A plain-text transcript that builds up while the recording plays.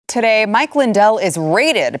Today, Mike Lindell is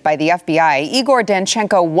raided by the FBI. Igor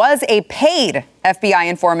Danchenko was a paid FBI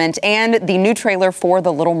informant, and the new trailer for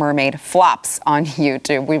The Little Mermaid flops on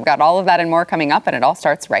YouTube. We've got all of that and more coming up, and it all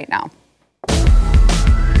starts right now.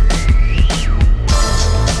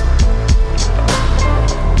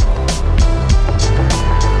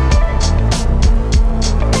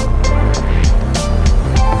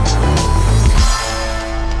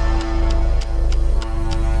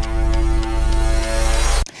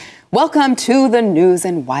 Welcome to the news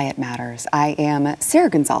and why it matters. I am Sarah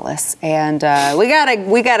Gonzalez, and we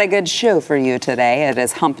got a good show for you today. It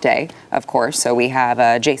is Hump Day, of course. So we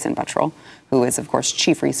have Jason Buttrill, who is, of course,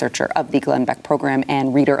 chief researcher of the Glenn Beck program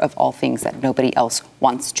and reader of all things that nobody else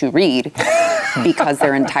wants to read because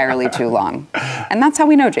they're entirely too long. And that's how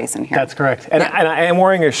we know Jason here. That's correct. And I am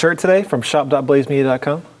wearing a shirt today from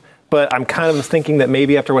shop.blazemedia.com. But I'm kind of thinking that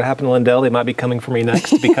maybe after what happened to Lindell, they might be coming for me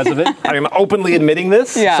next because of it. I'm openly admitting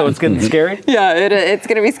this, so it's getting scary. Yeah, it's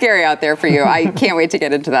going to be scary out there for you. I can't wait to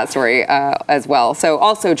get into that story as well. So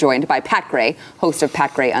also joined by Pat Gray, host of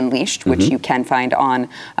Pat Gray Unleashed, which you can find on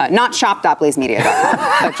not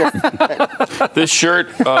shop.blazemedia.com, but This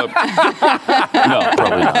shirt, no,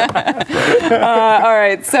 probably not. All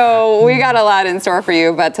right, so we got a lot in store for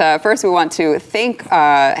you, but first we want to thank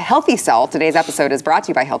Healthy Cell. Today's episode is brought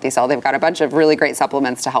to you by Healthy Cell. They've got a bunch of really great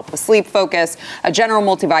supplements to help with sleep, focus, a general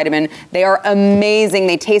multivitamin. They are amazing.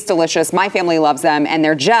 They taste delicious. My family loves them, and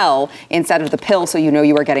they're gel instead of the pill, so you know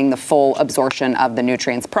you are getting the full absorption of the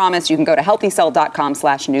nutrients promised. You can go to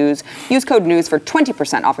healthycell.com/news. Use code NEWS for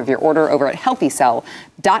 20% off of your order over at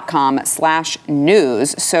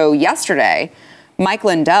healthycell.com/news. So yesterday, Mike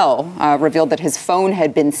Lindell revealed that his phone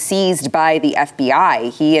had been seized by the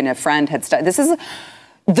FBI. He and a friend had this is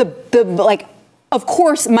of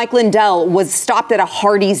course, Mike Lindell was stopped at a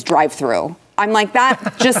Hardee's drive-thru. I'm like,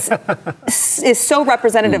 that just is so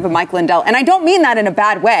representative of Mike Lindell. And I don't mean that in a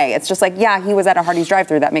bad way. It's just like, yeah, he was at a Hardee's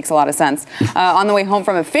drive-thru. That makes a lot of sense. On the way home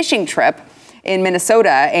from a fishing trip in Minnesota,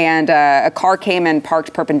 and a car came and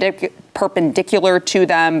parked perpendicular to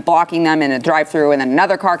them, blocking them in a drive-thru, and then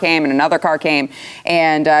another car came,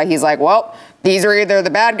 and he's like, well, these are either the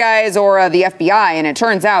bad guys or the FBI, and it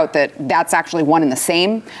turns out that that's actually one and the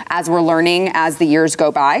same, as we're learning as the years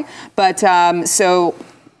go by. But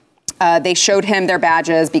they showed him their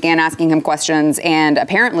badges, began asking him questions, and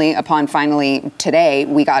apparently, upon finally today,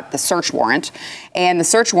 we got the search warrant. And the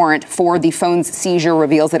search warrant for the phone's seizure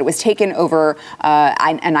reveals that it was taken over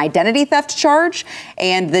an identity theft charge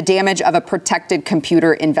and the damage of a protected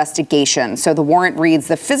computer investigation. So the warrant reads,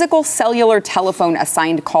 the physical cellular telephone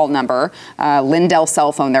assigned call number, Lindell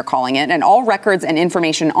cell phone they're calling it, and all records and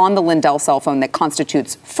information on the Lindell cell phone that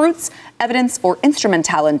constitutes fruits, evidence, or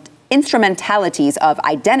instrumentalities of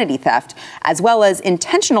identity theft, as well as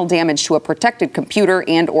intentional damage to a protected computer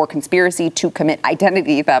and or conspiracy to commit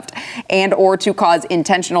identity theft and or to cause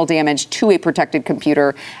intentional damage to a protected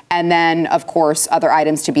computer. And then, of course, other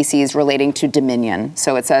items to be seized relating to Dominion.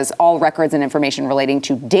 So it says all records and information relating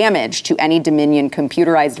to damage to any Dominion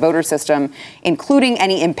computerized voter system, including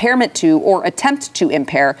any impairment to or attempt to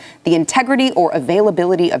impair the integrity or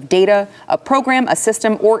availability of data, a program, a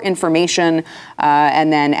system, or information,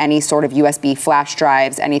 and then any sort of USB flash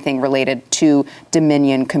drives, anything related to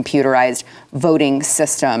Dominion computerized voting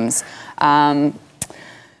systems.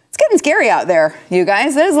 It's getting scary out there, you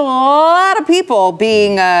guys. There's a lot of people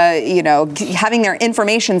being, having their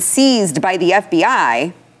information seized by the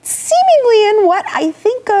FBI, seemingly in what I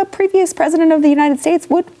think a previous president of the United States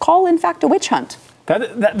would call, in fact, a witch hunt.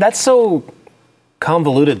 That's so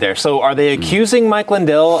convoluted there. So are they accusing Mike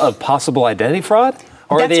Lindell of possible identity fraud?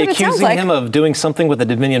 Or are they accusing him of doing something with the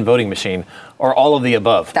Dominion voting machine? Or all of the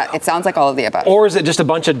above? It sounds like all of the above. Or is it just a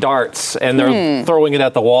bunch of darts and they're throwing it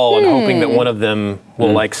at the wall and hoping that one of them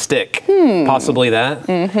will stick? Possibly that.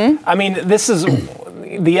 I mean, this is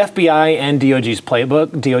the FBI and DOJ's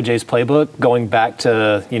playbook, going back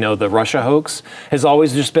to, the Russia hoax, has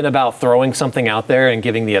always just been about throwing something out there and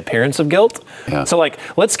giving the appearance of guilt. Yeah. So,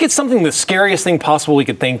 let's get something, the scariest thing possible we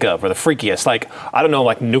could think of, or the freakiest,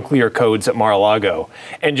 nuclear codes at Mar-a-Lago,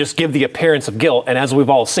 and just give the appearance of guilt. And as we've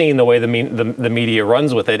all seen, the way the media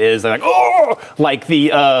runs with it is they're like, oh, like the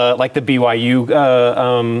BYU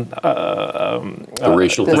the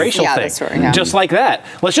racial thing. Story, yeah. Just like that.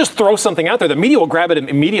 Let's just throw something out there. The media will grab it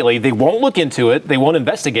immediately. They won't look into it. They won't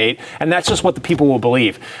investigate. And that's just what the people will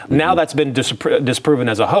believe. Now that's been disproven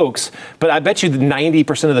as a hoax. But I bet you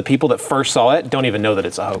 90% of the people that first saw it don't even know that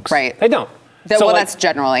it's a hoax. Right. They don't. That's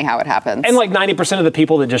generally how it happens. And 90% of the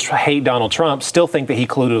people that just hate Donald Trump still think that he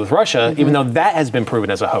colluded with Russia, even though that has been proven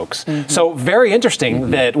as a hoax. So very interesting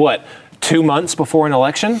that, 2 months before an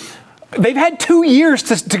election, They've had 2 years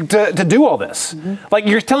to do all this. Like,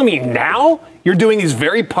 you're telling me now you're doing these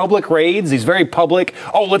very public raids, these very public,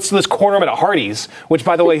 let's corner them at a Hardee's, which,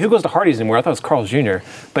 by the way, who goes to Hardee's anymore? I thought it was Carl's Jr.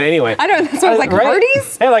 But anyway. I know, that's what I was like, right?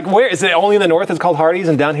 Hardee's? Yeah, like, where is it? Only in the north it's called Hardee's,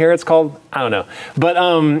 and down here it's called, I don't know.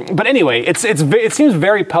 But anyway, it seems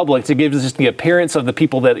very public to give just the appearance of the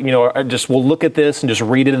people that, just will look at this and just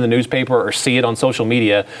read it in the newspaper or see it on social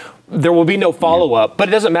media. There will be no follow-up, but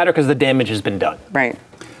it doesn't matter because the damage has been done. Right.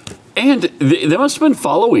 And they must have been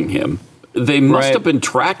following him. They must have been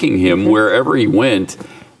tracking him wherever he went.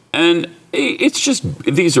 And it's just,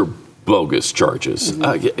 these are bogus charges.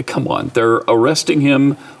 Come on. They're arresting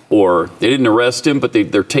him, or they didn't arrest him, but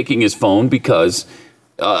they're taking his phone because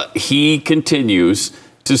he continues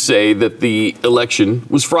to say that the election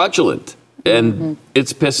was fraudulent. And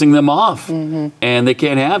it's pissing them off. And they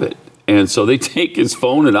can't have it. And so they take his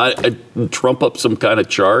phone and trump up some kind of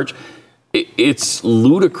charge. It's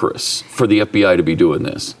ludicrous for the FBI to be doing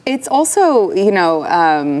this. It's also,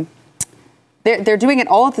 they're doing it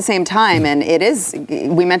all at the same time, and it is,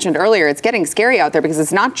 we mentioned earlier, it's getting scary out there because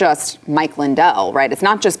it's not just Mike Lindell, right? It's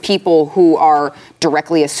not just people who are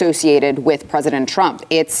directly associated with President Trump.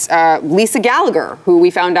 It's Lisa Gallagher, who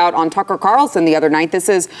we found out on Tucker Carlson the other night. This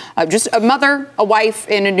is just a mother, a wife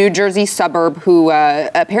in a New Jersey suburb who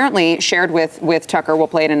apparently shared with Tucker, we'll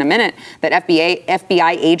play it in a minute, that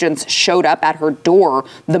FBI agents showed up at her door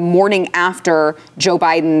the morning after Joe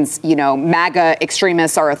Biden's, MAGA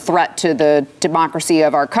extremists are a threat to the democracy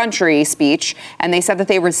of our country speech, and they said that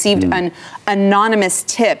they received an anonymous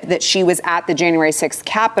tip that she was at the January 6th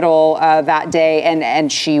Capitol that day,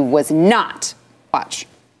 and she was not. Watch.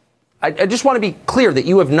 I just want to be clear that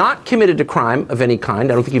you have not committed a crime of any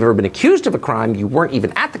kind. I don't think you've ever been accused of a crime. You weren't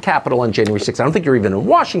even at the Capitol on January 6th. I don't think you're even in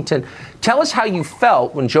Washington. Tell us how you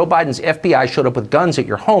felt when Joe Biden's FBI showed up with guns at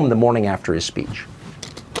your home the morning after his speech.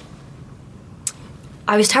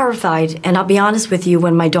 I was terrified, and I'll be honest with you,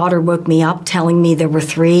 when my daughter woke me up telling me there were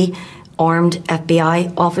 3 armed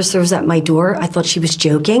FBI officers at my door, I thought she was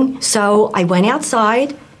joking. So I went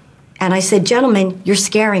outside, and I said, "Gentlemen, you're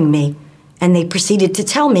scaring me." And they proceeded to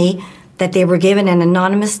tell me that they were given an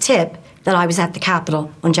anonymous tip that I was at the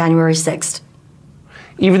Capitol on January 6th.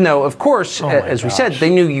 Even though, of course, as we said, they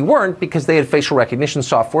knew you weren't because they had facial recognition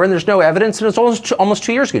software, and there's no evidence, and it's almost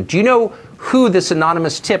 2 years ago. Do you know who this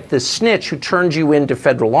anonymous tip, this snitch who turned you into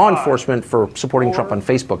federal law enforcement for supporting Trump on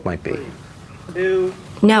Facebook might be?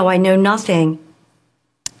 No, I know nothing.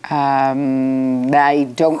 I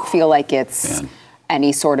don't feel like it's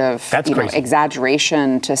any sort of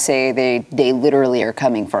exaggeration to say they literally are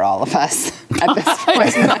coming for all of us at this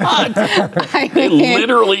point. They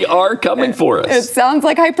literally are coming for us. It sounds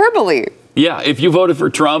like hyperbole. Yeah, if you voted for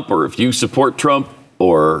Trump, or if you support Trump,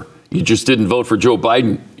 or you just didn't vote for Joe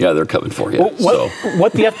Biden, yeah, they're coming for you.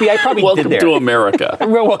 What the FBI probably did there. Welcome to America.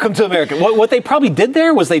 Welcome to America. What they probably did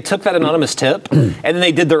there was they took that anonymous tip and then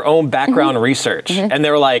they did their own background research. And they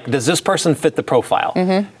were like, does this person fit the profile?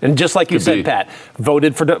 And just like you said, Pat,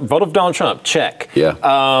 voted for Donald Trump, check. Yeah.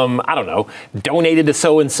 I don't know, donated to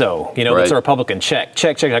so-and-so, that's a Republican, check,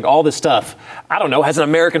 like all this stuff. I don't know, has an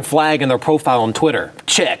American flag in their profile on Twitter,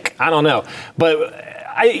 check. I don't know. But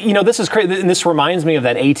this is crazy, and this reminds me of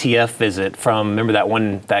that ATF visit from, remember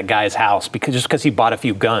that guy's house, because he bought a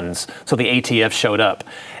few guns, so the ATF showed up.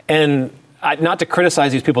 And not to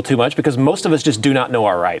criticize these people too much, because most of us just do not know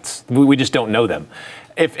our rights. We just don't know them.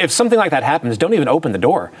 If something like that happens, don't even open the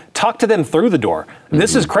door. Talk to them through the door.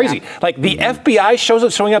 This is crazy. Yeah. Like, the FBI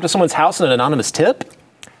showing up to someone's house in an anonymous tip?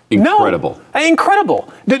 Incredible. No,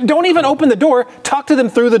 incredible. Don't even open the door. Talk to them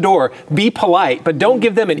through the door. Be polite, but don't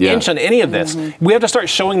give them an inch on any of this. We have to start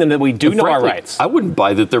showing them that we do know our rights. I wouldn't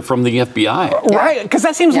buy that they're from the FBI. Right, because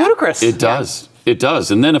that seems ludicrous. It does. It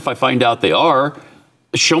does. And then if I find out they are,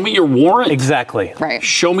 show me your warrant. Exactly. Right.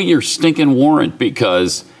 Show me your stinking warrant,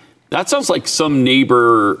 because that sounds like some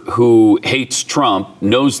neighbor who hates Trump,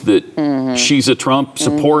 knows that she's a Trump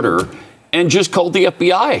supporter, and just called the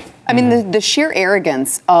FBI. I mean, the sheer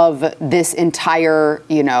arrogance of this entire,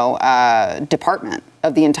 department,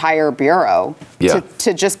 of the entire bureau,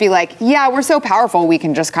 to just be like, yeah, we're so powerful, we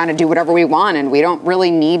can just kind of do whatever we want, and we don't really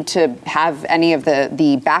need to have any of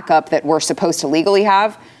the backup that we're supposed to legally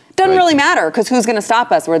have. Doesn't really matter, because who's going to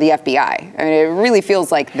stop us? We're the FBI. I mean, it really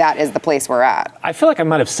feels like that is the place we're at. I feel like I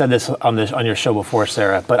might have said this on your show before,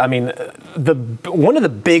 Sarah, but I mean, one of the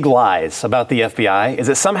big lies about the FBI is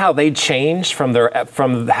that somehow they changed from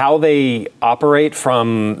how they operate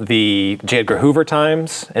from the J. Edgar Hoover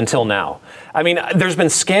times until now. I mean, there's been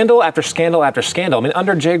scandal after scandal after scandal. I mean,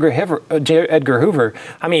 under J. Edgar Hoover,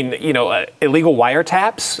 I mean, illegal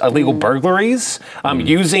wiretaps, illegal burglaries,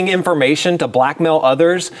 using information to blackmail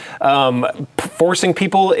others, forcing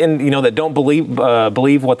people that don't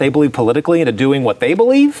believe what they believe politically into doing what they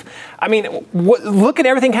believe. I mean, look at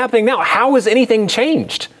everything happening now. How has anything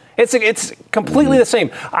changed? It's completely the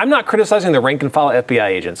same. I'm not criticizing the rank and file FBI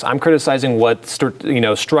agents. I'm criticizing what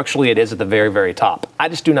structurally it is at the very, very top. I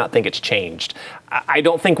just do not think it's changed. I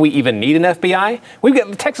don't think we even need an FBI. We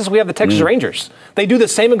have the Texas Rangers. They do the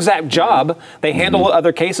same exact job. They handle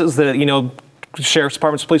other cases that sheriff's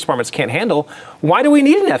departments, police departments can't handle. Why do we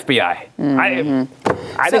need an FBI?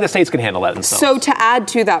 I think the states can handle that themselves. So to add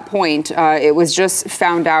to that point, it was just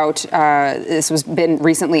found out, this was been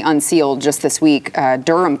recently unsealed just this week,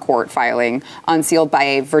 Durham court filing, unsealed by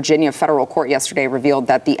a Virginia federal court yesterday, revealed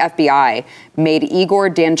that the FBI made Igor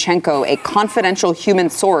Danchenko a confidential human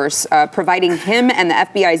source, providing him and the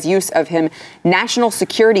FBI's use of him national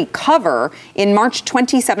security cover in March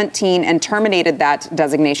 2017 and terminated that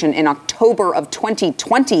designation in October of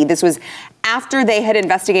 2020. This was after they had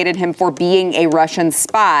investigated him for being a Russian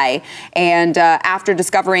spy and after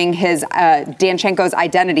discovering his Danchenko's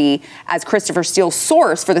identity as Christopher Steele's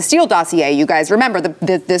source for the Steele dossier. You guys remember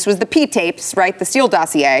this was the P-tapes, right? The Steele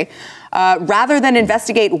dossier. Rather than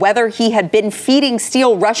investigate whether he had been feeding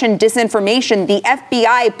Steele Russian disinformation, the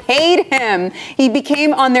FBI paid him. He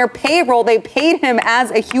became on their payroll. They paid him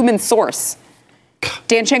as a human source.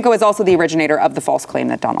 Danchenko is also the originator of the false claim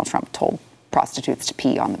that Donald Trump told prostitutes to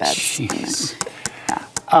pee on the beds. Jeez.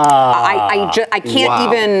 I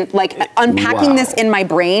can't even, unpacking this in my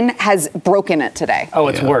brain has broken it today. Oh,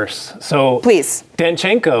 it's worse. So please.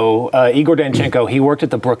 Danchenko, Igor Danchenko, he worked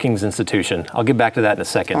at the Brookings Institution. I'll get back to that in a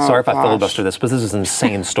second. Sorry if I filibuster this, but this is an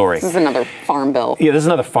insane story. This is another farm bill. Yeah, this is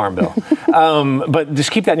another farm bill. But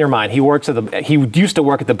just keep that in your mind. He used to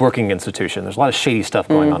work at the Brookings Institution. There's a lot of shady stuff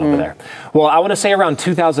going on over there. Well, I want to say around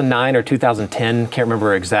 2009 or 2010, can't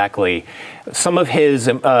remember exactly, some of his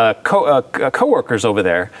co-workers over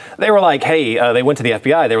there, they were like, hey, they went to the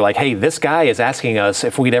FBI. They were like, hey, this guy is asking us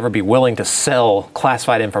if we'd ever be willing to sell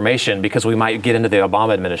classified information because we might get into the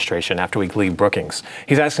Obama administration after we leave Brookings.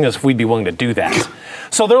 He's asking us if we'd be willing to do that.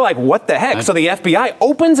 So they're like, what the heck? So the FBI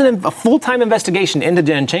opens a full-time investigation into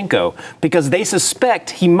Danchenko because they suspect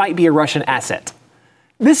he might be a Russian asset.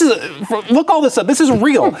 Look all this up. This is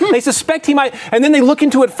real. They suspect he might, and then they look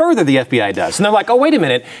into it further, the FBI does. And they're like, oh, wait a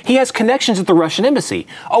minute. He has connections at the Russian embassy.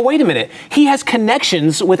 Oh, wait a minute. He has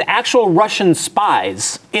connections with actual Russian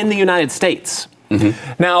spies in the United States.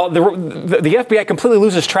 Now, the FBI completely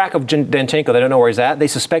loses track of Danchenko. They don't know where he's at. They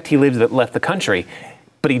suspect he left the country,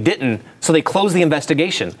 but he didn't. So they close the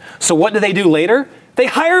investigation. So what do they do later? They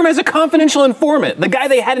hire him as a confidential informant. The guy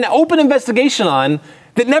they had an open investigation on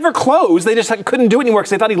that never closed. They just couldn't do it anymore because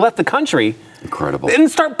they thought he left the country. Incredible.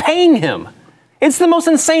 And start paying him. It's the most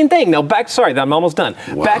insane thing. Now, I'm almost done.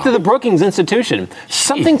 Wow. Back to the Brookings Institution.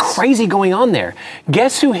 Something crazy going on there.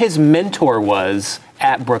 Guess who his mentor was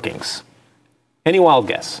at Brookings? Any wild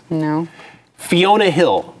guess? No. Fiona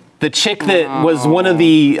Hill, the chick that was one of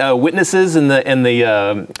the witnesses in the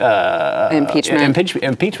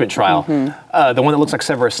impeachment trial. The one that looks like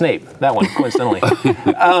Severus Snape. That one, coincidentally.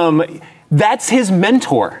 That's his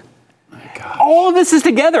mentor. All of this is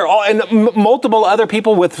together. And multiple other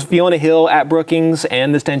people with Fiona Hill at Brookings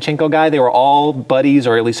and this Danchenko guy, they were all buddies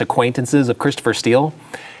or at least acquaintances of Christopher Steele.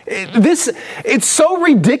 It's so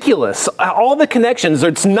ridiculous. All the connections,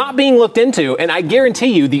 it's not being looked into. And I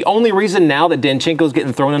guarantee you, the only reason now that Danchenko's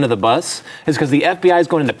getting thrown under the bus is because the FBI is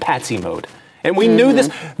going into patsy mode. And we knew this.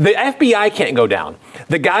 The FBI can't go down.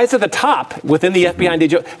 The guys at the top within the FBI and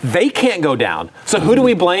DOJ, they can't go down. So who do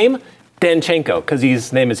we blame? Danchenko, because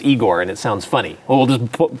his name is Igor and it sounds funny. Well, we'll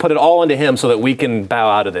just put it all into him so that we can bow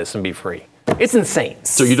out of this and be free. It's insane.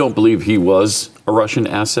 So you don't believe he was a Russian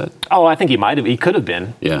asset? Oh, I think he might have. He could have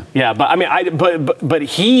been. Yeah. Yeah, but I mean, but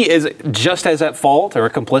he is just as at fault or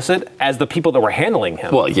complicit as the people that were handling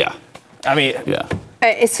him. Well, yeah. I mean, yeah.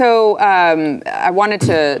 So I wanted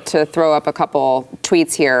to throw up a couple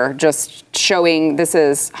tweets here, just showing this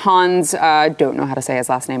is Hans. Don't know how to say his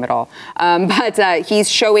last name at all, but he's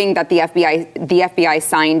showing that the FBI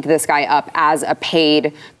signed this guy up as a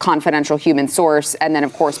paid confidential human source, and then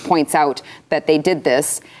of course points out that they did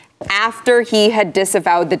this after he had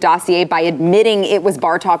disavowed the dossier by admitting it was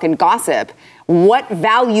bar talk and gossip. What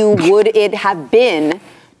value would it have been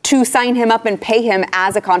to sign him up and pay him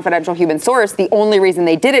as a confidential human source? The only reason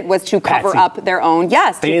they did it was to cover up their own,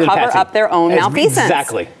 cover up their own malfeasance.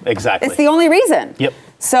 Exactly. It's the only reason. Yep.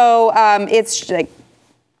 So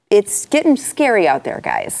it's getting scary out there,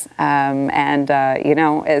 guys. Who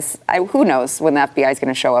knows when the FBI is going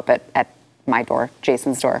to show up at my door,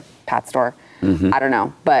 Jason's door, Pat's door. I don't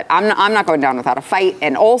know, but I'm not going down without a fight.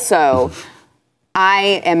 And also,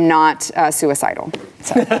 I am not suicidal.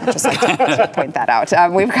 So I'd just like to point that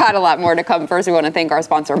out. We've got a lot more to come. First, we want to thank our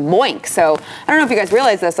sponsor, Moink. So I don't know if you guys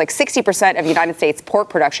realize this, like 60% of United States pork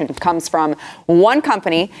production comes from one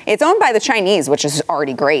company. It's owned by the Chinese, which is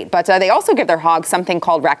already great. But they also give their hogs something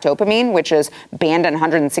called ractopamine, which is banned in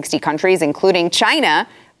 160 countries, including China.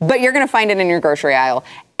 But you're going to find it in your grocery aisle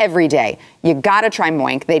every day. You got to try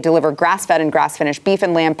Moink. They deliver grass-fed and grass-finished beef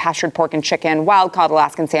and lamb, pastured pork and chicken, wild-caught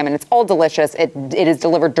Alaskan salmon. It's all delicious. It is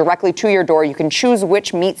delivered directly to your door. You can choose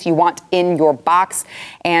which meats you want in your box,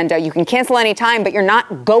 and you can cancel anytime, but you're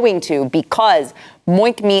not going to, because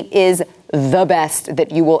Moink meat is the best that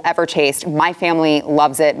you will ever taste. My family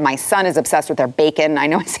loves it. My son is obsessed with their bacon. I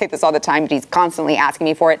know I say this all the time, but he's constantly asking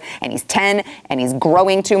me for it. And he's 10 and he's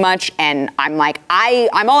growing too much. And I'm like,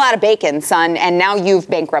 I'm all out of bacon, son. And now you've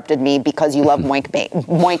bankrupted me because you love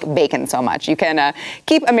Moink bacon so much. You can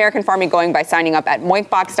keep American farming going by signing up at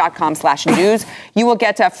moinkbox.com/news. You will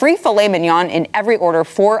get a free filet mignon in every order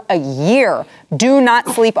for a year. Do not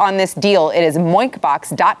sleep on this deal. It is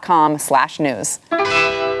moinkbox.com/news.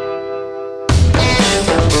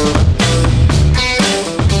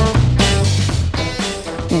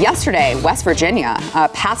 Yesterday, West Virginia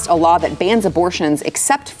passed a law that bans abortions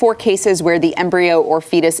except for cases where the embryo or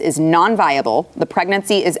fetus is non-viable, the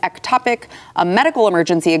pregnancy is ectopic, a medical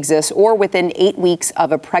emergency exists, or within 8 weeks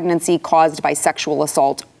of a pregnancy caused by sexual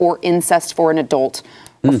assault or incest for an adult,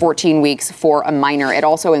 or 14 weeks for a minor. It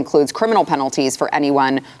also includes criminal penalties for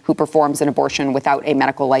anyone who performs an abortion without a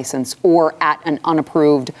medical license or at an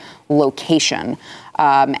unapproved location.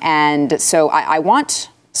 And so I want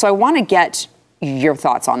to get your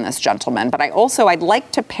thoughts on this, gentlemen, but I'd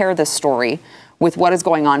like to pair this story with what is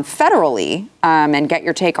going on federally and get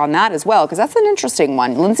your take on that as well, because that's an interesting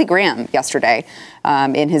one. Lindsey Graham yesterday,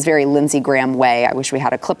 in his very Lindsey Graham way, I wish we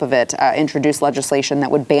had a clip of it, introduced legislation that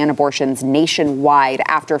would ban abortions nationwide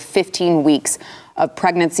after 15 weeks of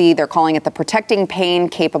pregnancy. They're calling it the Protecting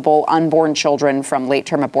Pain-Capable Unborn Children from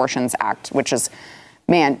Late-Term Abortions Act, which is,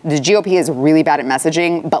 man, the GOP is really bad at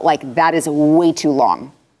messaging, but like that is way too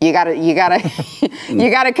long. You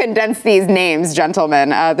gotta condense these names, gentlemen.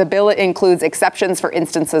 The bill includes exceptions for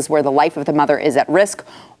instances where the life of the mother is at risk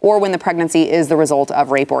or when the pregnancy is the result of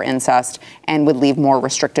rape or incest, and would leave more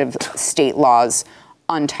restrictive state laws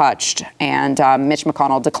untouched. And Mitch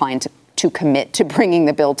McConnell declined to commit to bringing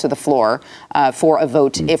the bill to the floor for a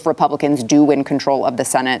vote if Republicans do win control of the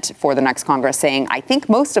Senate for the next Congress, saying, I think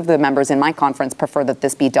most of the members in my conference prefer that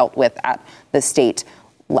this be dealt with at the state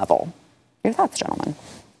level. Your thoughts, gentlemen?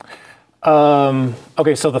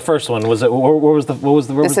 Okay, so the first one was it? What was the?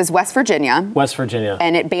 This is West Virginia. West Virginia,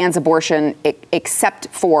 and it bans abortion except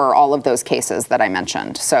for all of those cases that I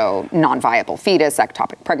mentioned. So non-viable fetus,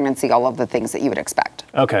 ectopic pregnancy, all of the things that you would expect.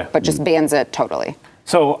 Okay, but just bans it totally.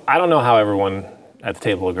 So I don't know how everyone at the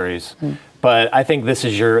table agrees, but I think this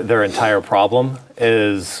is their entire problem: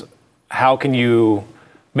 is how can you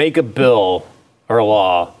make a bill or a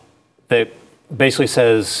law that basically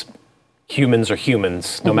says humans are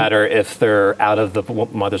humans, no matter if they're out of the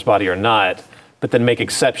mother's body or not, but then make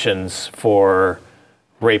exceptions for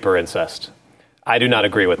rape or incest. I do not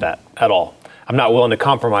agree with that at all. I'm not willing to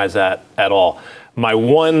compromise that at all. My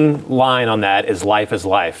one line on that is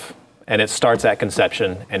life, and it starts at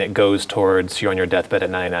conception and it goes towards you're on your deathbed at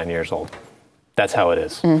 99 years old. That's how it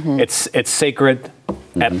is. It's sacred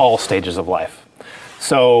at all stages of life.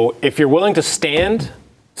 So if you're willing to stand.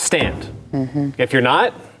 If you're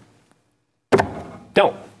not,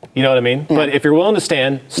 don't. You know what I mean? Yeah. But if you're willing to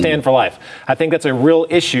stand for life. I think that's a real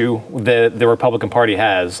issue that the Republican Party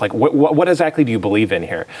has. Like, what exactly do you believe in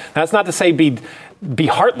here? That's not to say be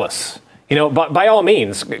heartless. You know, but by all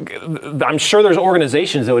means, I'm sure there's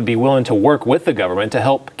organizations that would be willing to work with the government to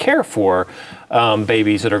help care for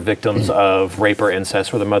babies that are victims of rape or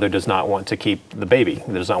incest, where the mother does not want to keep the baby,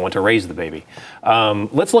 does not want to raise the baby.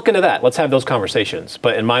 Let's look into that. Let's have those conversations.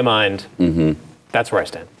 But in my mind, that's where I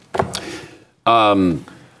stand.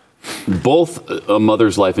 Both a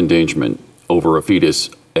mother's life endangerment over a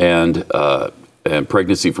fetus and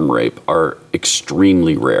pregnancy from rape are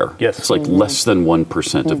extremely rare. Yes. It's like less than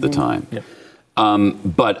 1% of the time. Yep.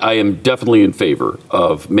 But I am definitely in favor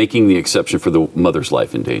of making the exception for the mother's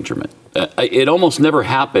life endangerment. It almost never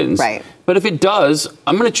happens. Right. But if it does,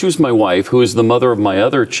 I'm going to choose my wife, who is the mother of my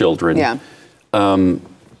other children. Yeah.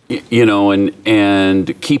 You know,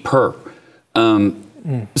 and keep her.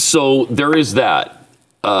 So there is that.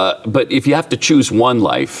 But if you have to choose one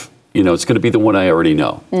life, you know, it's going to be the one I already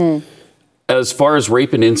know. As far as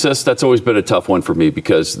rape and incest, that's always been a tough one for me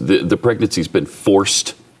because the pregnancy's been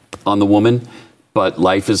forced on the woman, but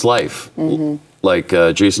life is life, like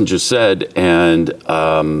Jason just said. And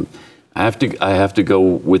I have to go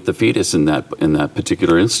with the fetus in that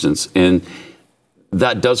particular instance. And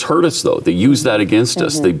that does hurt us, though. They use that against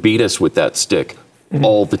us. They beat us with that stick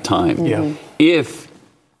all the time. Yeah. If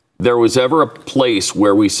there was ever a place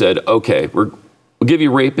where we said, okay, we'll give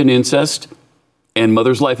you rape and incest and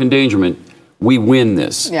mother's life endangerment, we win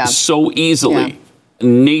this so easily,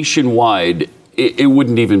 nationwide, it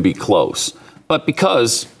wouldn't even be close. But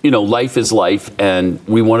because, life is life and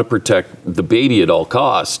we want to protect the baby at all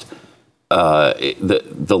cost,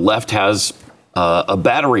 the left has a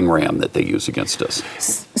battering ram that they use against us.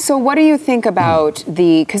 So what do you think about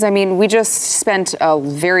because we just spent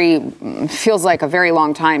feels like a very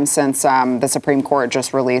long time since the Supreme Court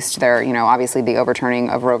just released their, obviously the overturning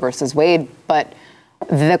of Roe versus Wade, but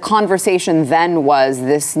the conversation then was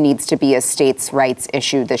this needs to be a states' rights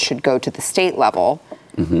issue. This should go to the state level.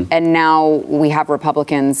 And now we have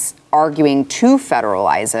Republicans arguing to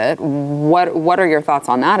federalize it. What are your thoughts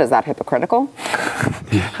on that? Is that hypocritical?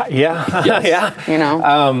 Yeah.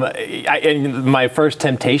 And my first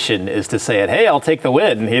temptation is to say it. Hey, I'll take the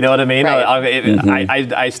win. You know what I mean? Right.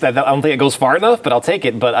 I don't think it goes far enough, but I'll take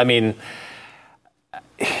it. But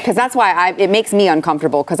because that's why it makes me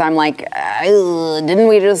uncomfortable, because I'm like, didn't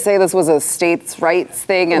we just say this was a states' rights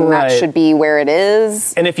thing and that should be where it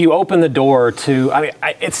is? And if you open the door to,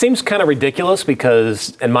 it seems kind of ridiculous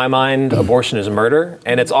because in my mind, abortion is murder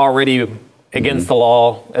and it's already against the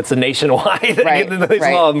law. It's a nationwide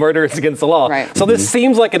law. Murder is against the law. Right. So this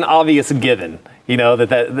seems like an obvious given,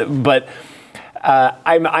 but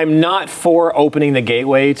I'm not for opening the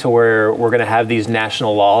gateway to where we're going to have these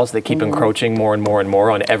national laws that keep encroaching more and more and more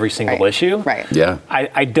on every single issue. Right. Yeah.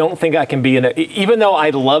 I don't think I can be even though I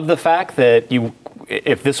love the fact that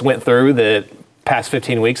if this went through the past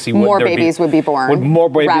 15 weeks, more babies would be born. More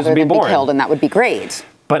babies would be born. Killed, and that would be great.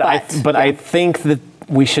 But I think that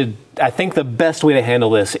I think the best way to handle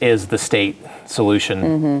this is the state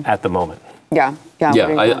solution at the moment. Yeah.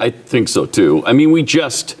 I think so too. We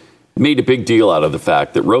just made a big deal out of the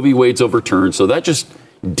fact that Roe v. Wade's overturned, so that just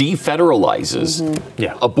defederalizes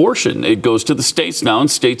abortion. It goes to the states now, and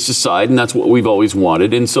states decide, and that's what we've always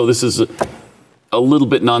wanted. And so this is a little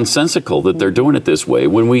bit nonsensical that they're doing it this way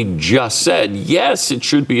when we just said, yes, it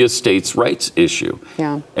should be a states' rights issue.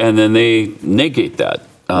 Yeah. And then they negate that.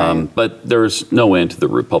 But there's no end to the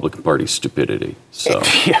Republican Party's stupidity. So.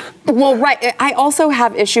 Well, right. I also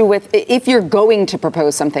have issue with, if you're going to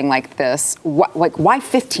propose something like this, why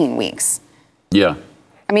 15 weeks? Yeah.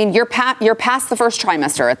 You're past the first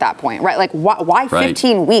trimester at that point, right? Like, why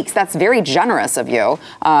 15 weeks? That's very generous of you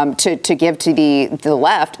to give to the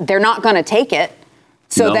left. They're not going to take it.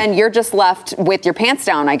 So then you're just left with your pants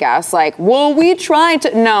down, I guess. Like, well, we tried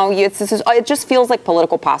to. No, it just feels like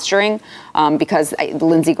political posturing because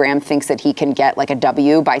Lindsey Graham thinks that he can get like a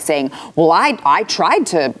W by saying, well, I tried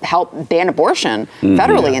to help ban abortion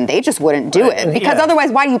federally and they just wouldn't do it. Because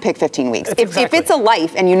otherwise, why do you pick 15 weeks? If it's a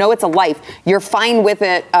life and it's a life, you're fine with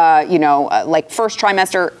it, like first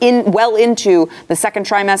trimester, well into the second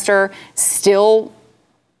trimester, still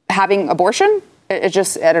having abortion? It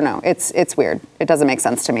just, I don't know. It's weird. It doesn't make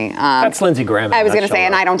sense to me. That's Lindsey Graham. I was going to say,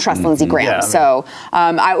 and I don't trust Lindsey Graham. Yeah, so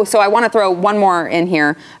I want to throw one more in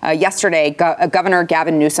here. Yesterday, Governor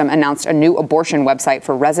Gavin Newsom announced a new abortion website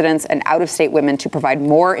for residents and out-of-state women to provide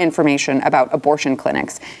more information about abortion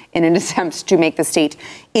clinics in an attempt to make the state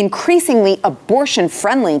increasingly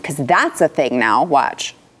abortion-friendly, because that's a thing now.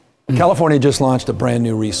 Watch. California just launched a brand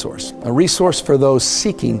new resource for those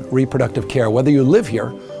seeking reproductive care, whether you live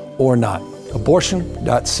here or not.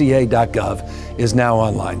 Abortion.ca.gov is now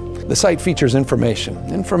online. The site features information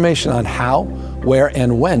on how, where,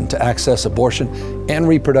 and when to access abortion and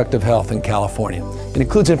reproductive health in California. It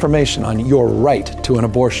includes information on your right to an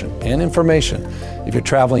abortion and information if you're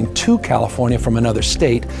traveling to California from another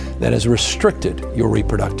state that has restricted your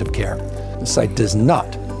reproductive care. The site does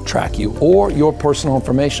not track you or your personal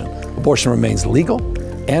information. Abortion remains legal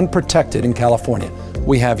and protected in California.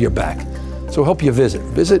 We have your back. So I hope you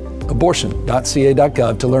visit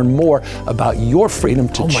abortion.ca.gov to learn more about your freedom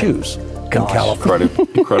to choose in California.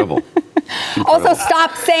 Incredible. Also,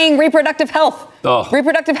 stop saying reproductive health.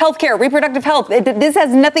 Reproductive health care, reproductive health. This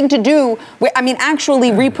has nothing to do with,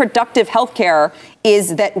 actually, reproductive health care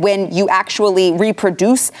is that when you actually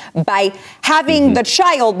reproduce by having the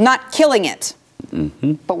child, not killing it.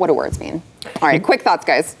 But what do words mean? All right, quick thoughts,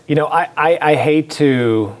 guys. I hate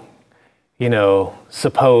to,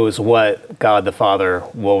 suppose what God the Father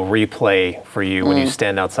will replay for you when you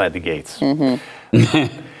stand outside the gates.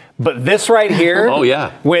 But this right here, oh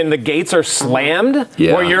yeah, when the gates are slammed,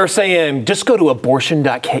 where you're saying just go to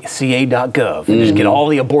abortion.ca.gov and just get all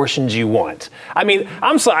the abortions you want. I mean,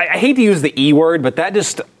 I'm sorry, I hate to use the E word, but that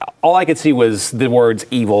just, all I could see was the words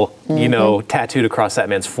evil, tattooed across that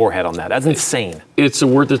man's forehead on that. That's insane. It's a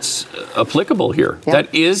word that's applicable here. Yeah.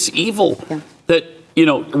 That is evil. Yeah. That,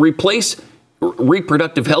 replace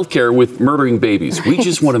reproductive health care with murdering babies. We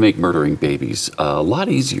just want to make murdering babies a lot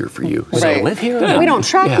easier for you. So live here. Yeah. We don't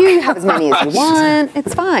track you. You have as many as you want.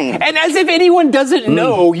 It's fine. And as if anyone doesn't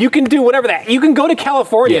know, you can do whatever that. You can go to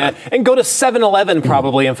California and go to 7-Eleven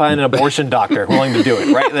probably and find an abortion doctor willing to do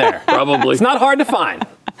it right there. Probably. It's not hard to find.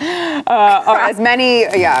 Or as many,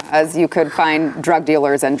 as you could find drug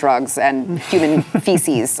dealers and drugs and human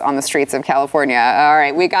feces on the streets of California. All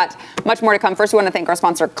right, we got much more to come. First, we want to thank our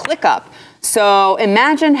sponsor, ClickUp. So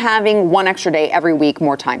imagine having one extra day every week,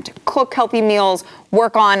 more time to cook healthy meals,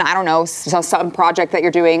 work on, some project that you're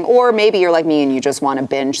doing, or maybe you're like me and you just want to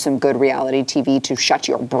binge some good reality TV to shut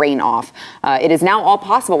your brain off. It is now all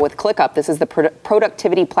possible with ClickUp. This is the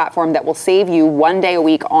productivity platform that will save you one day a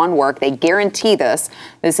week on work. They guarantee this.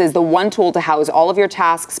 This is the one tool to house all of your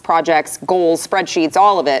tasks, projects, goals, spreadsheets,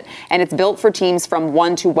 all of it. And it's built for teams from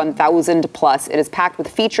 1 to 1,000 plus. It is packed with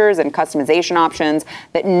features and customization options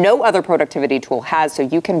that no other productivity tool has, so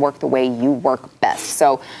you can work the way you work best.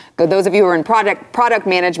 So those of you who are in product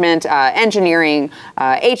management, engineering,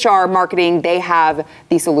 HR, marketing, they have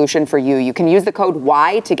the solution for you. You can use the code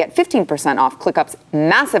Y to get 15% off ClickUp's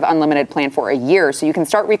massive unlimited plan for a year, so you can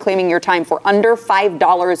start reclaiming your time for under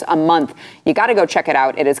 $5 a month. You got to go check it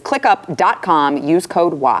out. It is clickup.com. Use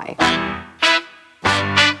code Y.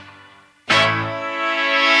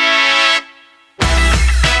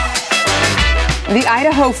 The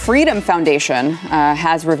Idaho Freedom Foundation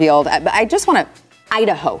has revealed. I just want to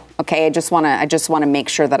Idaho. Okay, I just want to make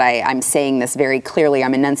sure that I'm saying this very clearly.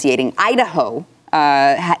 I'm enunciating. Idaho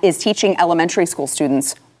is teaching elementary school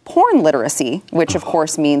students porn literacy, which of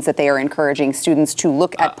course means that they are encouraging students to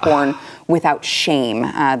look at porn without shame.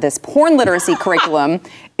 This porn literacy curriculum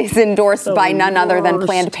is endorsed by none other than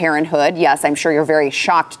Planned Parenthood. Yes, I'm sure you're very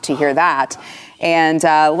shocked to hear that. And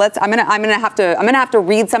I'm gonna have to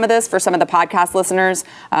read some of this for some of the podcast listeners,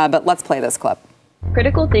 but let's play this clip.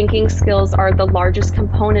 Critical thinking skills are the largest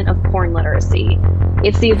component of porn literacy.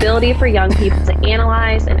 It's the ability for young people to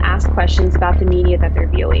analyze and ask questions about the media that they're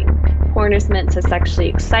viewing. Porn is meant to sexually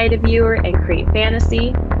excite a viewer and create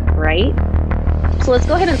fantasy, right? So let's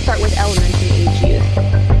go ahead and start with elementary age youth.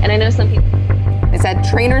 And I know some people... They said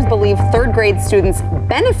trainers believe third grade students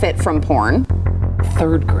benefit from porn.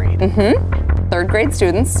 Third grade? Mm-hmm. Third grade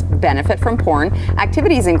students benefit from porn.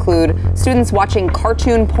 Activities include students watching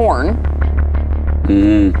cartoon porn.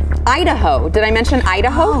 Idaho. Did I mention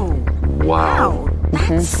Idaho? Oh, wow.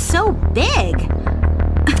 That's so big.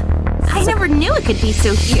 I never knew it could be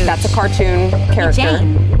so huge. That's a cartoon character. Hey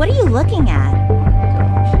Jane, what are you looking at?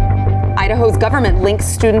 Idaho's government links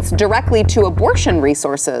students directly to abortion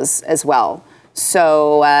resources as well.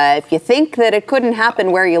 So if you think that it couldn't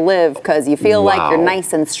happen where you live because you feel like you're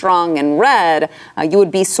nice and strong and red, you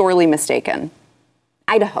would be sorely mistaken.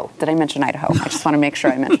 Idaho. Did I mention Idaho? I just want to make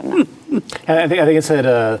sure I mentioned that. And I think it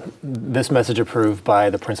said this message approved by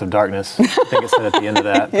the Prince of Darkness. I think it said at the end of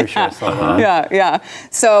that. Pretty sure I saw that. Yeah.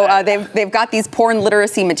 So they've got these porn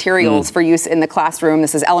literacy materials for use in the classroom.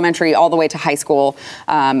 This is elementary all the way to high school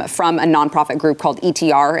from a nonprofit group called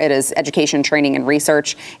ETR. It is Education, Training, and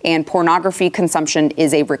Research. And pornography consumption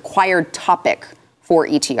is a required topic for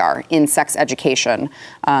ETR in sex education.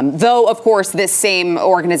 Though, of course, this same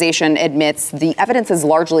organization admits the evidence is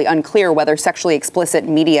largely unclear whether sexually explicit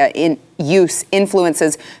media in use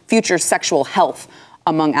influences future sexual health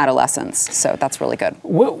among adolescents. So that's really good.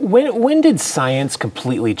 When did science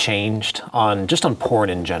completely change on porn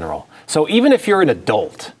in general? So even if you're an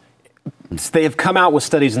adult, they have come out with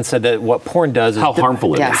studies and said that what porn does is how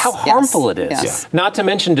harmful it is. How harmful it is. Yes. Not to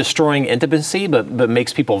mention destroying intimacy, but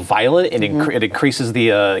makes people violent. It increases the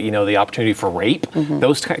the opportunity for rape.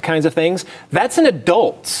 Those kinds of things. That's in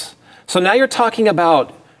adults. So now you're talking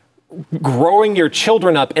about growing your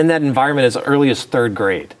children up in that environment as early as third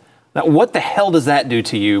grade. Now, what the hell does that do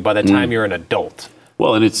to you by the time you're an adult?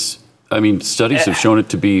 Well, and studies have shown it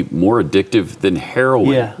to be more addictive than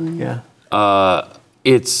heroin. Yeah.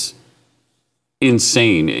 It's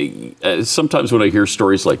insane. Sometimes when I hear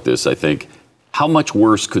stories like this, I think, how much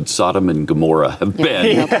worse could Sodom and Gomorrah have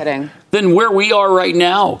been no kidding. than where we are right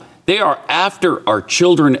now? They are after our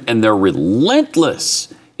children, and they're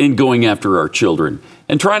relentless in going after our children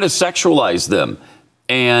and trying to sexualize them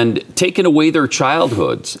and taking away their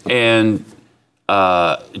childhoods. And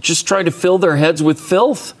just trying to fill their heads with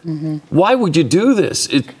filth. Why would you do this?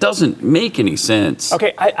 It doesn't make any sense.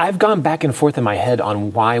 Okay, I've gone back and forth in my head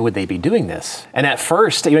on why would they be doing this. And at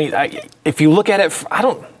first, if you look at it,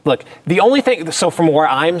 look, the only thing, so from where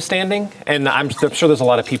I'm standing, and I'm sure there's a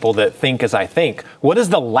lot of people that think as I think, what is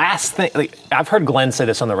the last thing, I've heard Glenn say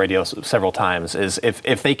this on the radio several times, is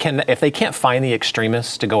if they can't find the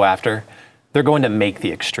extremists to go after, they're going to make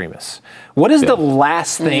the extremists. What is the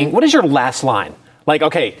last thing, what is your last line? Like,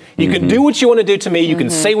 okay, you can do what you want to do to me, you can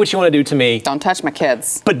say what you want to do to me. Don't touch my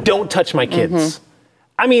kids. But don't touch my kids.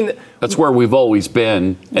 I mean... That's where we've always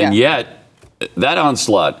been, and yet that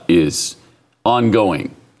onslaught is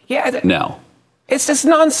ongoing now. It's just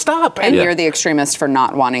nonstop. And you're the extremist for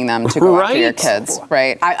not wanting them to go after your kids,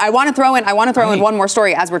 right? I want to throw in one more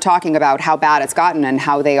story as we're talking about how bad it's gotten and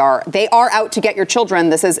how they are out to get your children.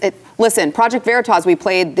 This is it. Listen, Project Veritas, we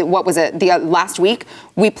played last week.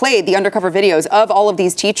 We played the undercover videos of all of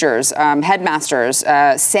these teachers, headmasters,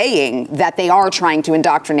 saying that they are trying to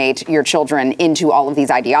indoctrinate your children into all of these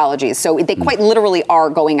ideologies. So they quite literally are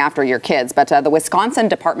going after your kids. But the Wisconsin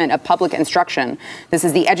Department of Public Instruction, this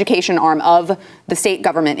is the education arm of the state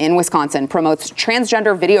government in Wisconsin, promotes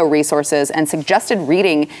transgender video resources and suggested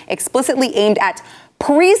reading explicitly aimed at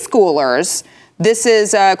preschoolers. This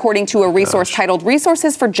is according to a resource titled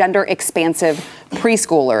Resources for Gender Expansive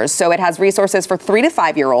Preschoolers. So it has resources for 3 to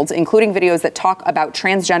 5-year-olds, including videos that talk about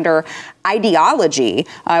transgender ideology.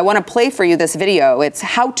 I want to play for you this video. It's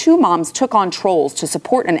how two moms took on trolls to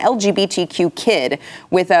support an LGBTQ kid,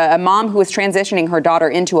 with a mom who was transitioning her daughter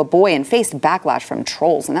into a boy and faced backlash from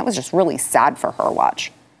trolls. And that was just really sad for her.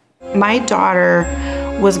 Watch. My daughter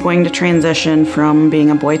was going to transition from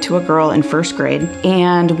being a boy to a girl in first grade,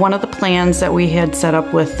 and one of the plans that we had set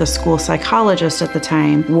up with the school psychologist at the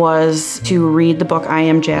time was to read the book I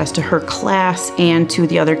Am Jazz to her class and to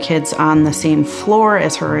the other kids on the same floor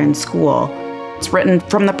as her in school. It's written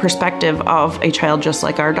from the perspective of a child just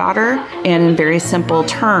like our daughter, and in very simple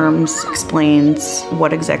terms explains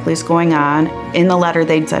what exactly is going on. In the letter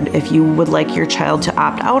they said, if you would like your child to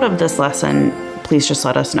opt out of this lesson, please just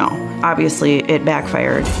let us know. Obviously, it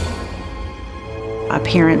backfired. A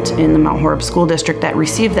parent in the Mount Horeb School District that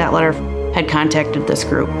received that letter had contacted this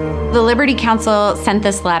group. The Liberty Council sent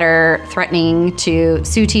this letter threatening to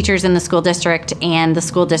sue teachers in the school district, and the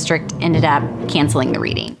school district ended up canceling the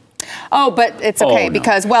reading. Oh, but it's okay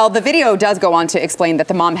because, well, the video does go on to explain that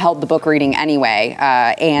the mom held the book reading anyway,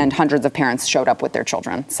 and hundreds of parents showed up with their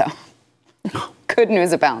children. So good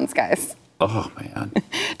news abounds, guys. Oh, man.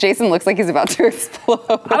 Jason looks like he's about to explode.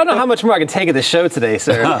 I don't know how much more I can take of the show today,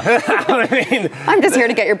 sir. I'm just here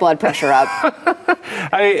to get your blood pressure up.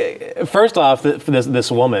 First off, this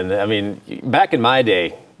woman, back in my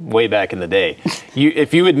day, way back in the day,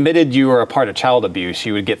 if you admitted you were a part of child abuse,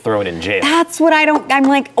 you would get thrown in jail. That's what I'm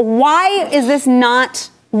like, why is this not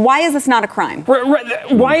a crime?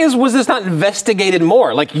 Was this not investigated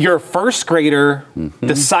more? Like, your first grader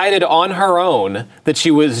decided on her own that she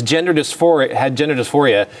was had gender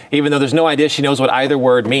dysphoria, even though there's no idea she knows what either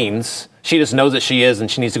word means. She just knows that she is, and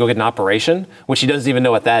she needs to go get an operation, which she doesn't even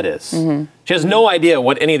know what that is. She has no idea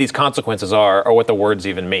what any of these consequences are or what the words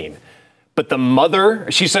even mean. But the mother,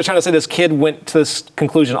 she's trying to say this kid went to this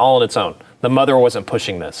conclusion all on its own. The mother wasn't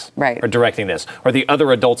pushing this, or directing this, or the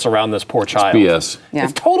other adults around this poor child. It's BS. Yeah.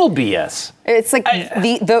 It's total BS. It's like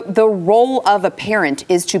the role of a parent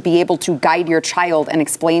is to be able to guide your child and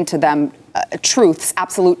explain to them truths,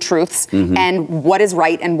 absolute truths, and what is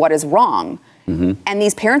right and what is wrong. And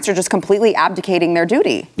these parents are just completely abdicating their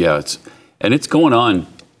duty. Yeah, it's going on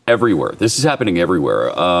everywhere. This is happening everywhere.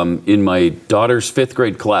 In my daughter's 5th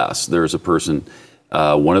grade class, there's a person,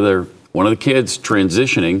 one of the kids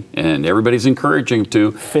transitioning, and everybody's encouraging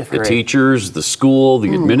to. 5th grade. The teachers, the school,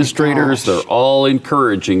 the administrators, they're all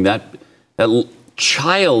encouraging that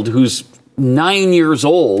child who's 9 years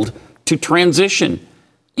old to transition.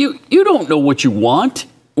 You don't know what you want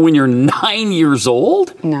when you're 9 years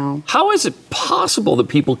old? No. How is it possible that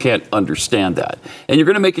people can't understand that? And you're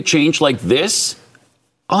going to make a change like this?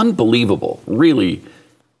 Unbelievable. Really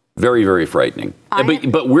very, very frightening.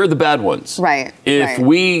 But we're the bad ones. Right. If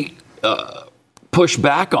we push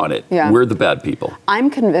back on it, we're the bad people. I'm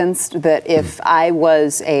convinced that if I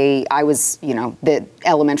was the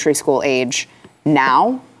elementary school age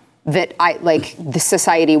now, that the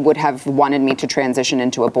society would have wanted me to transition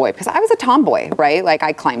into a boy, because I was a tomboy, right? Like,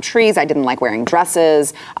 I climbed trees, I didn't like wearing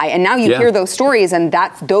dresses. And now you hear those stories, and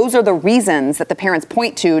those are the reasons that the parents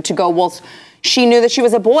point to go, well, she knew that she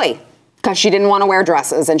was a boy because she didn't want to wear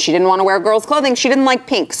dresses and she didn't want to wear girls' clothing. She didn't like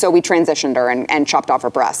pink, so we transitioned her and chopped off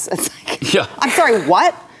her breasts. It's like, I'm sorry,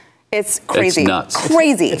 what? It's crazy. It's nuts.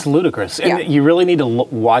 Crazy. It's ludicrous. And you really need to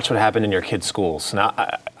watch what happened in your kids' schools. Now,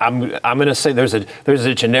 I'm going to say there's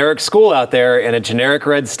a generic school out there in a generic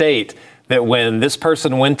red state that when this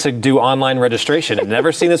person went to do online registration, had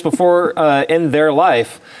never seen this before in their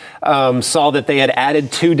life, saw that they had added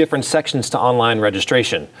 2 different sections to online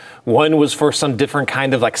registration. One was for some different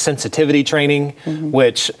kind of like sensitivity training,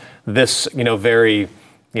 which this, very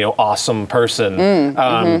awesome person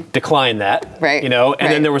declined that, right? And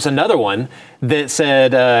then there was another one that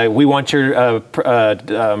said, we want your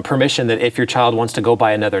permission that if your child wants to go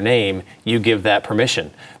by another name, you give that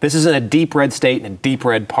permission. This is in a deep red state and a deep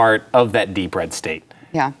red part of that deep red state.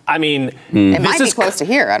 Yeah. I mean, it might be close to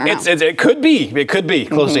here. I don't know. It could be. It could be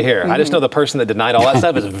close to here. I just know the person that denied all that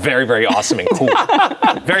stuff is very, very awesome and cool.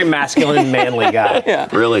 Very masculine, manly guy. Yeah.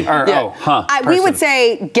 Really? We would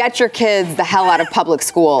say get your kids the hell out of public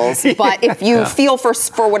schools. But if you feel for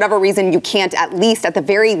whatever reason you can't, at the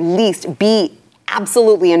very least, be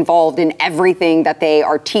absolutely involved in everything that they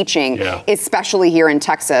are teaching, especially here in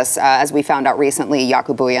Texas. As we found out recently,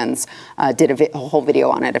 Yaku Buyans did a whole video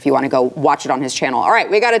on it if you want to go watch it on his channel. All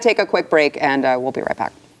right, we got to take a quick break, and we'll be right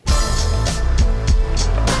back.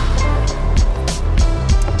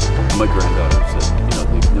 My granddaughter said,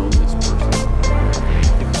 they've known this person.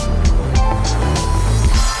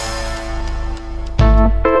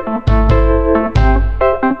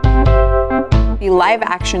 The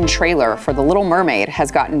live-action trailer for The Little Mermaid has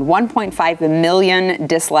gotten 1.5 million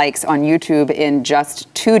dislikes on YouTube in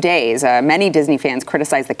just 2 days. Many Disney fans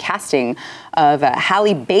criticize the casting of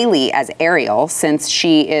Halle Bailey as Ariel, since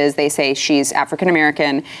they say she's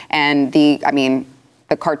African-American, and the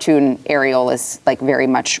cartoon Ariel is like very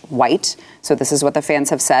much white. So this is what the fans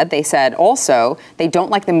have said. They said also they don't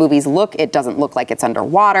like the movie's look. It doesn't look like it's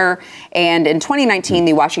underwater. And in 2019,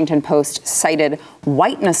 the Washington Post cited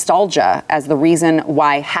white nostalgia as the reason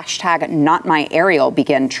why #NotMyAriel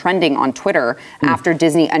began trending on Twitter after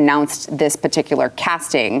Disney announced this particular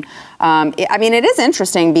casting. It is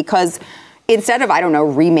interesting because instead of,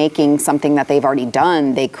 remaking something that they've already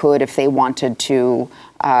done, they could, if they wanted to,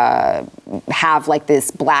 have like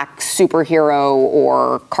this black superhero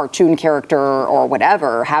or cartoon character or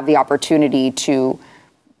whatever, have the opportunity to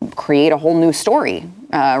create a whole new story,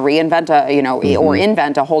 reinvent or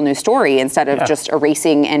invent a whole new story instead of just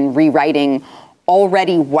erasing and rewriting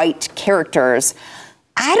already white characters.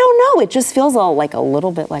 I don't know. It just feels like a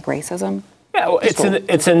little bit like racism. Yeah, well,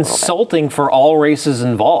 it's insulting for all races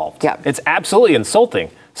involved. Yeah. It's absolutely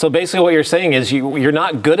insulting. So basically what you're saying is you're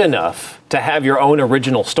not good enough to have your own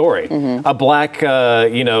original story. A black,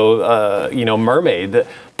 mermaid,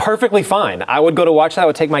 perfectly fine. I would go to watch that. I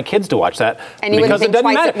would take my kids to watch that. And you wouldn't think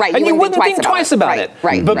twice, right? And you wouldn't think twice about it.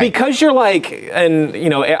 Right. But because you're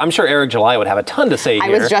I'm sure Eric July would have a ton to say here. I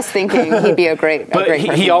was just thinking he'd be a great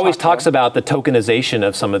person. He always talks about the tokenization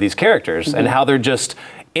of some of these characters and how they're just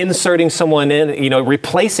inserting someone in,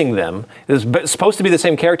 replacing them. It's supposed to be the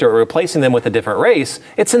same character, or replacing them with a different race.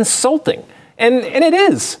 It's insulting. And it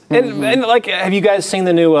is. And have you guys seen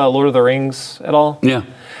the new Lord of the Rings at all? Yeah.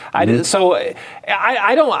 I did. So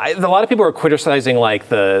I don't. A lot of people are criticizing like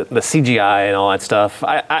the CGI and all that stuff.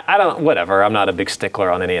 I don't. Whatever. I'm not a big stickler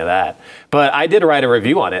on any of that. But I did write a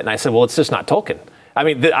review on it, and I said, well, it's just not Tolkien. I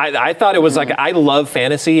mean, I thought it was I love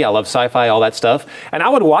fantasy, I love sci-fi, all that stuff, and I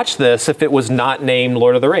would watch this if it was not named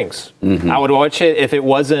Lord of the Rings. I would watch it if it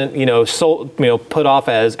wasn't, put off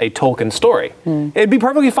as a Tolkien story. It'd be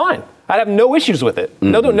perfectly fine. I'd have no issues with it.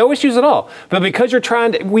 No issues at all. But because you're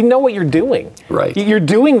we know what you're doing. Right. You're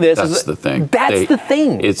doing this. That's the thing. That's the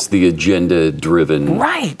thing. It's the agenda-driven.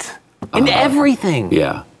 Right. In everything.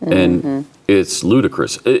 Yeah. And it's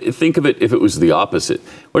ludicrous. Think of it if it was the opposite.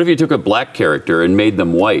 What if you took a black character and made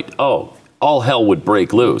them white? Oh, all hell would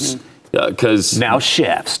break loose. Because now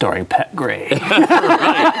Chef starring Pat Gray.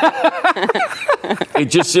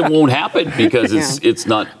 It won't happen because it's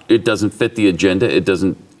not. It doesn't fit the agenda. It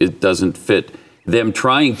doesn't fit them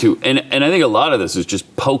trying to. And I think a lot of this is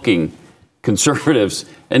just poking conservatives.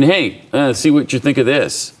 And hey, see what you think of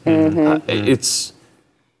this. It's.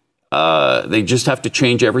 They just have to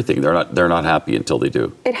change everything. They're not happy until they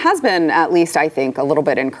do. It has been, at least I think, a little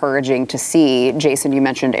bit encouraging to see, Jason, you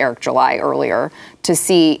mentioned Eric July earlier, to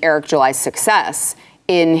see Eric July's success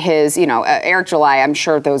in his, Eric July, I'm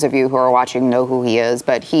sure those of you who are watching know who he is,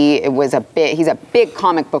 but he's a big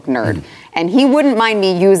comic book nerd. And he wouldn't mind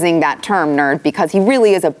me using that term, nerd, because he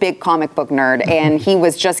really is a big comic book nerd. And he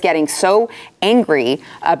was just getting so angry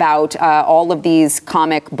about all of these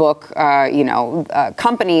comic book,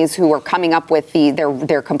 companies who are coming up with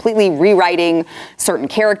they're completely rewriting certain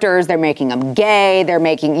characters. They're making them gay. They're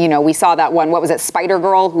making, we saw that one, what was it,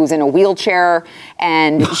 Spider-Girl, who's in a wheelchair,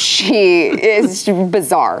 and she is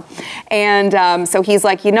bizarre. And so he's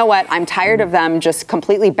like, you know what? I'm tired of them just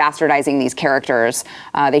completely bastardizing these characters.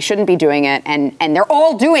 They shouldn't be doing it, and they're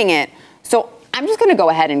all doing it. So I'm just going to go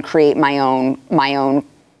ahead and create my own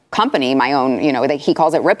company, my own, he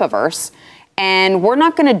calls it Ripaverse. And we're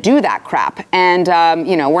not going to do that crap. And,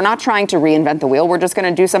 we're not trying to reinvent the wheel. We're just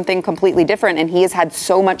going to do something completely different. And he has had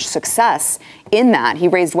so much success in that. He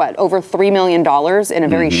raised, over $3 million in a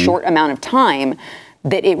very short amount of time,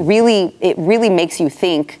 that it really makes you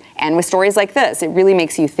think. And with stories like this, it really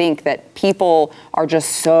makes you think that people are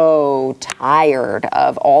just so tired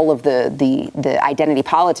of all of the identity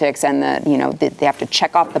politics, and they have to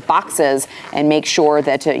check off the boxes and make sure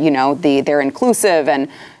that they're inclusive. And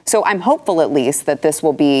so I'm hopeful, at least, that this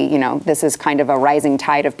will be this is kind of a rising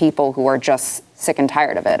tide of people who are just sick and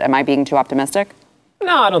tired of it. Am I being too optimistic?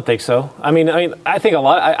 No, I don't think so. I think a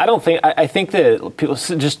lot. I think that people,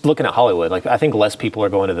 just looking at Hollywood, I think less people are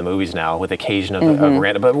going to the movies now, with occasion of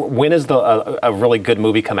random. But when is a really good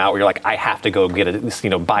movie come out where you're like, I have to go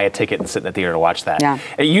get buy a ticket and sit in the theater to watch that? Yeah.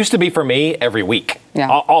 It used to be for me every week,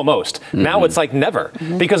 almost. Now it's like never,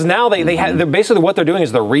 because now they're basically what they're doing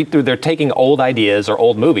is they're taking old ideas or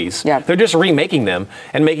old movies, they're just remaking them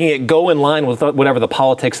and making it go in line with whatever the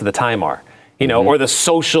politics of the time are. Or the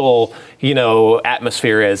social,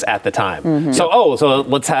 atmosphere is at the time. So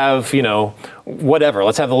let's have, whatever.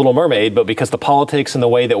 Let's have The Little Mermaid, but because the politics and the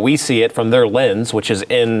way that we see it from their lens, which is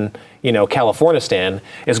in, Californistan,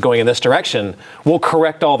 is going in this direction, we'll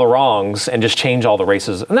correct all the wrongs and just change all the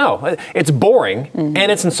races. No, it's boring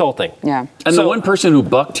and it's insulting. Yeah. And the one person who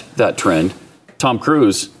bucked that trend, Tom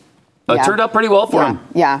Cruise, turned out pretty well for him.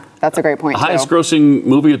 Yeah, that's a great point. Highest grossing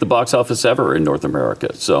movie at the box office ever in North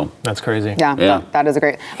America. So that's crazy. Yeah. That is a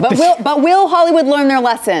great. But will Hollywood learn their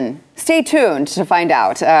lesson? Stay tuned to find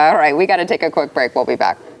out. All right, we got to take a quick break. We'll be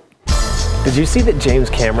back. Did you see that James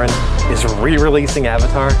Cameron is re-releasing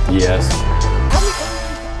Avatar? Yes.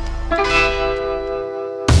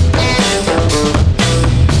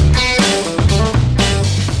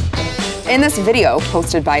 In this video,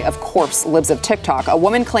 posted by, of course, Libs of TikTok, a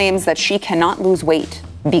woman claims that she cannot lose weight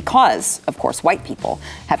because, of course, white people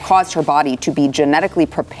have caused her body to be genetically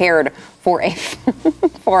prepared for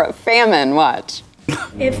a famine. Watch.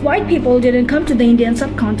 If white people didn't come to the Indian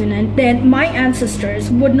subcontinent, then my ancestors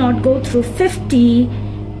would not go through 50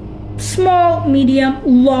 small, medium,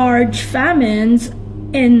 large famines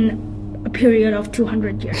in a period of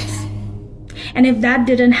 200 years. And if that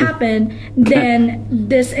didn't happen, then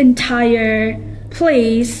this entire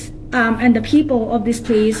place and the people of this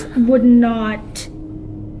place would not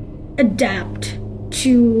adapt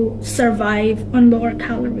to survive on lower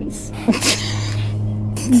calories.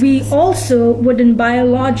 We also wouldn't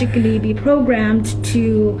biologically be programmed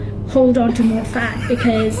to hold on to more fat,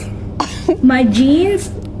 because my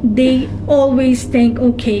genes, they always think,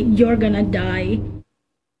 okay, you're gonna die.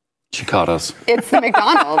 She caught us. It's the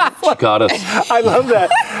McDonald's. She caught us. I love that.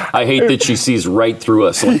 I hate that she sees right through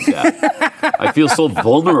us like that. I feel so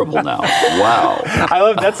vulnerable now. Wow. I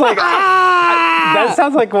love that's like that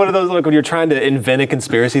sounds like one of those when you're trying to invent a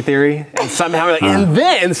conspiracy theory and somehow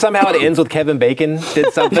somehow it ends with Kevin Bacon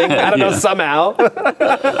did something. I don't know, somehow.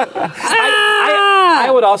 I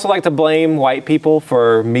would also like to blame white people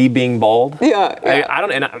for me being bald.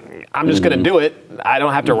 I'm just going to do it. I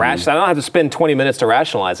don't have to I don't have to spend 20 minutes to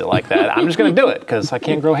rationalize it like that. I'm just going to do it because I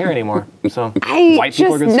can't grow hair anymore. So white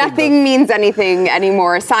people are good. Nothing means anything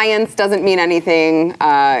anymore. Science doesn't mean anything.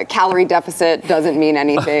 Calorie deficit doesn't mean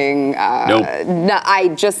anything.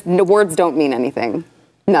 Nope. Words don't mean anything.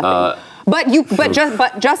 Nothing. But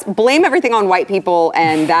just blame everything on white people,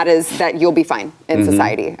 and that you'll be fine in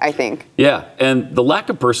society, I think. Yeah, and the lack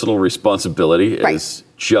of personal responsibility is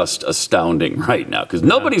just astounding right now, because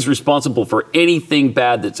nobody's responsible for anything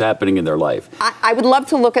bad that's happening in their life. I would love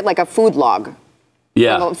to look at like a food log.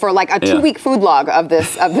 Yeah. For like a 2-week food log of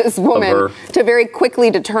this woman to very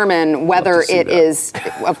quickly determine whether it is,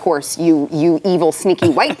 of course, you evil, sneaky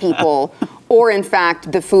white people, or in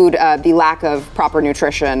fact the lack of proper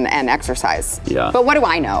nutrition and exercise. Yeah. But what do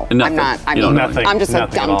I know? Nothing. I'm just a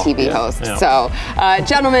dumb TV host. Yeah. So,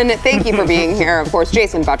 gentlemen, thank you for being here. Of course,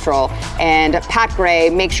 Jason Buttrill and Pat Gray.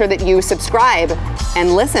 Make sure that you subscribe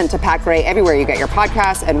and listen to Pat Gray everywhere you get your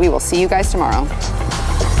podcasts, and we will see you guys tomorrow.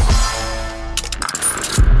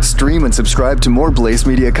 Stream and subscribe to more Blaze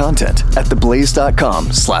Media content at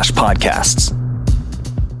theblaze.com/podcasts.